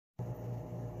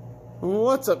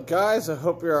What's up, guys? I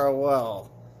hope you are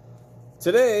well.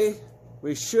 Today,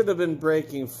 we should have been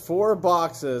breaking 4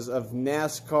 boxes of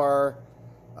NASCAR,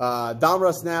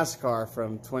 Donruss Nascar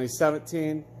from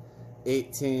 2017,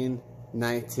 18,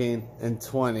 19, and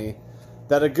 20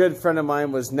 that a good friend of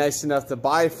mine was nice enough to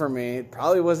buy for me. It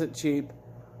probably wasn't cheap.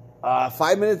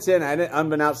 5 minutes in,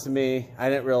 unbeknownst to me, I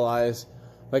didn't realize.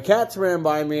 My cats ran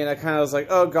by me, and I kind of was like,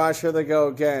 oh gosh, here they go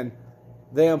again.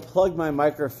 They unplugged my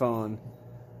microphone.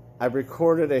 I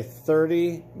recorded a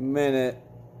 30-minute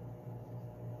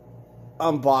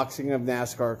unboxing of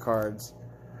NASCAR cards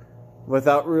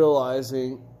without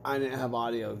realizing I didn't have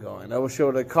audio going. I wish I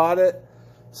would have caught it.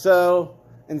 So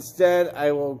instead,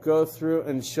 I will go through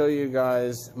and show you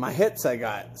guys my hits I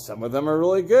got. Some of them are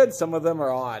really good. Some of them are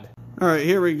odd. All right,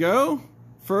 here we go.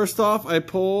 First off, I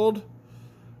pulled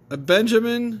a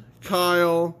Benjamin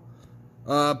Kyle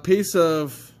piece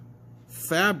of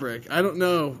fabric. I don't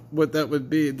know what that would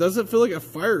be. It doesn't feel like a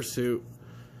fire suit.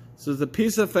 So it's a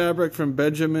piece of fabric from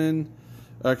Benjamin,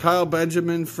 Kyle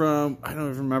Benjamin from, I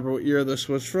don't even remember what year this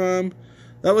was from.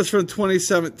 That was from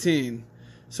 2017.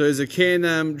 So he's a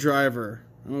K&M driver.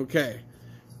 Okay.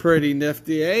 Pretty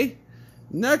nifty, eh?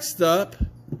 Next up,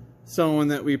 someone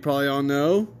that we probably all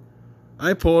know.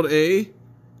 I pulled a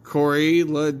Corey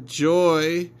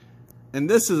LaJoie. And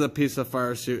this is a piece of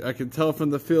fire suit. I can tell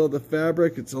from the feel of the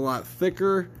fabric, it's a lot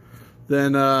thicker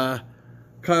than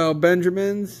Kyle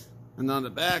Benjamin's. And on the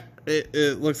back,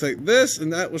 it looks like this.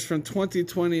 And that was from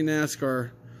 2020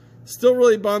 NASCAR. Still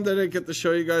really bummed I didn't get to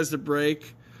show you guys the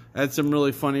break. I had some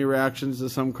really funny reactions to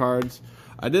some cards.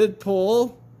 I did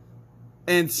pull,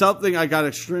 and something I got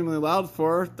extremely loud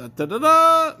for.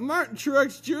 Martin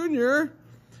Truex Jr.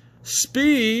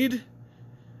 Speed,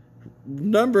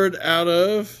 numbered out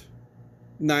of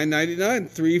 999,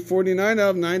 349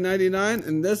 out of 999,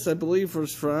 and this I believe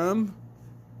was from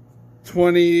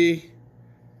 20.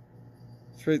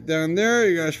 It's right down there.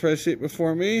 You guys probably see it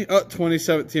before me. Oh,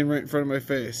 2017, right in front of my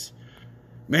face.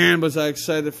 Man, was I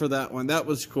excited for that one. That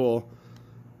was cool.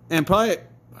 And probably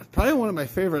one of my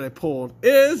favorite I pulled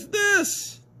is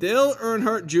this Dale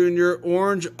Earnhardt Jr.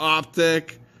 Orange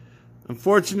Optic.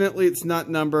 Unfortunately, it's not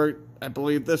numbered. I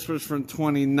believe this was from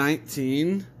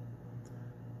 2019.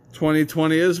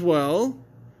 2020 as well.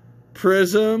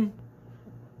 Prism,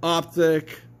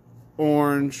 Optic,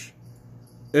 Orange.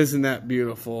 Isn't that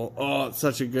beautiful? Oh, it's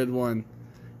such a good one.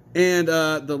 And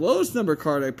the lowest number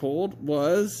card I pulled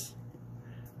was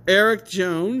Eric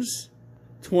Jones,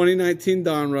 2019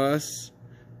 Donruss,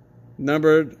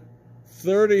 numbered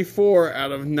 34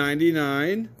 out of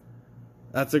 99.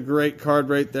 That's a great card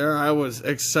right there. I was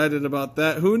excited about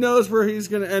that. Who knows where he's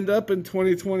going to end up in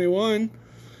 2021?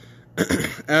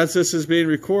 As this is being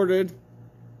recorded,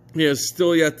 he has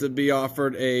still yet to be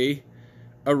offered a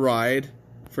ride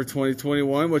for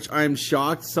 2021, which I'm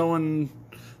shocked.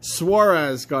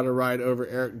 Suarez got a ride over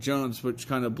Eric Jones, which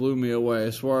kind of blew me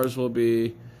away. Suarez will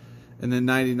be in the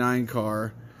 99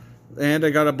 car. And I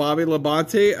got a Bobby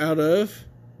Labonte out of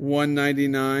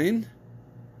 199.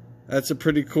 That's a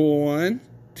pretty cool one.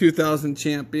 2000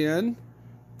 champion.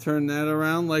 Turn that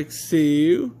around like see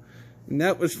you. And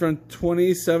that was from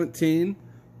 2017.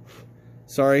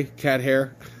 Sorry, cat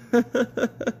hair. All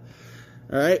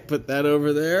right, put that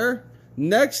over there.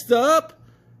 Next up,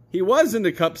 he was in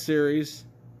the Cup Series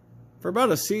for about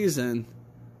a season.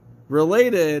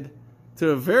 Related to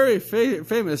a very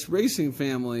famous racing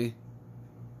family.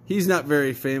 He's not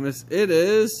very famous. It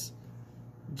is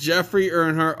Jeffrey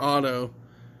Earnhardt Auto.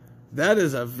 That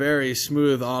is a very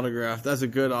smooth autograph. That's a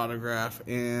good autograph.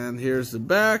 And here's the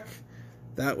back.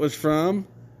 That was from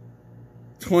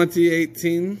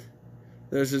 2018.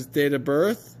 There's his date of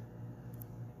birth.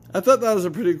 I thought that was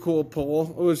a pretty cool pull.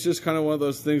 It was just kind of one of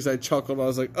those things I chuckled. I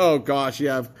was like, oh gosh,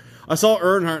 yeah. I saw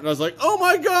Earnhardt and I was like, oh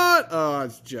my God. Oh,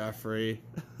 it's Jeffrey.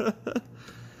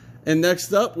 And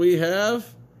next up we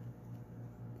have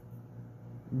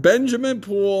Benjamin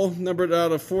Poole, numbered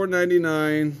out of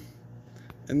 499.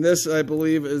 And this, I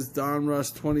believe, is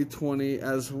Donruss 2020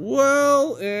 as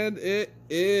well. And it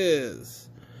is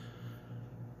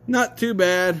not too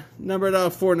bad. Numbered out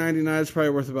of 499. It's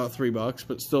probably worth about $3,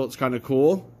 but still, it's kind of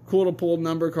cool. Cool to pull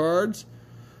number cards.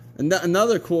 And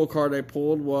another cool card I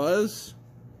pulled was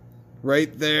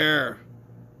right there.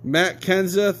 Matt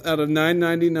Kenseth out of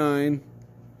 999.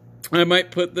 I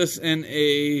might put this in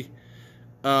a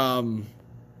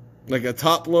like a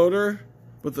top loader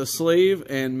with a sleeve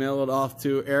and mail it off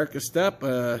to Eric Estep,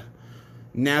 a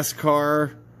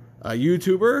NASCAR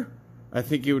YouTuber. I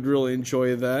think he would really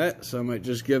enjoy that, so I might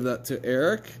just give that to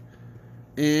Eric.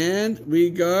 And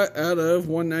we got out of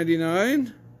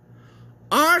 199,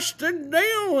 Austin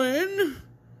Dillon,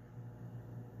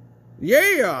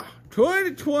 Yeah,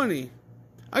 2020.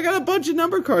 I got a bunch of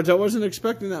number cards. I wasn't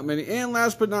expecting that many. And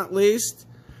last but not least,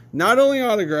 not only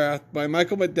autographed by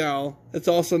Michael McDowell, it's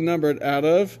also numbered out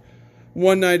of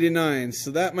 199.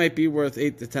 So that might be worth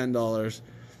 $8 to $10.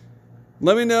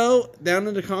 Let me know down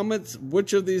in the comments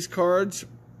which of these cards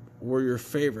were your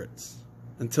favorites.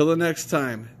 Until the next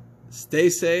time, stay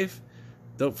safe.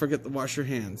 Don't forget to wash your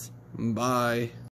hands. Bye.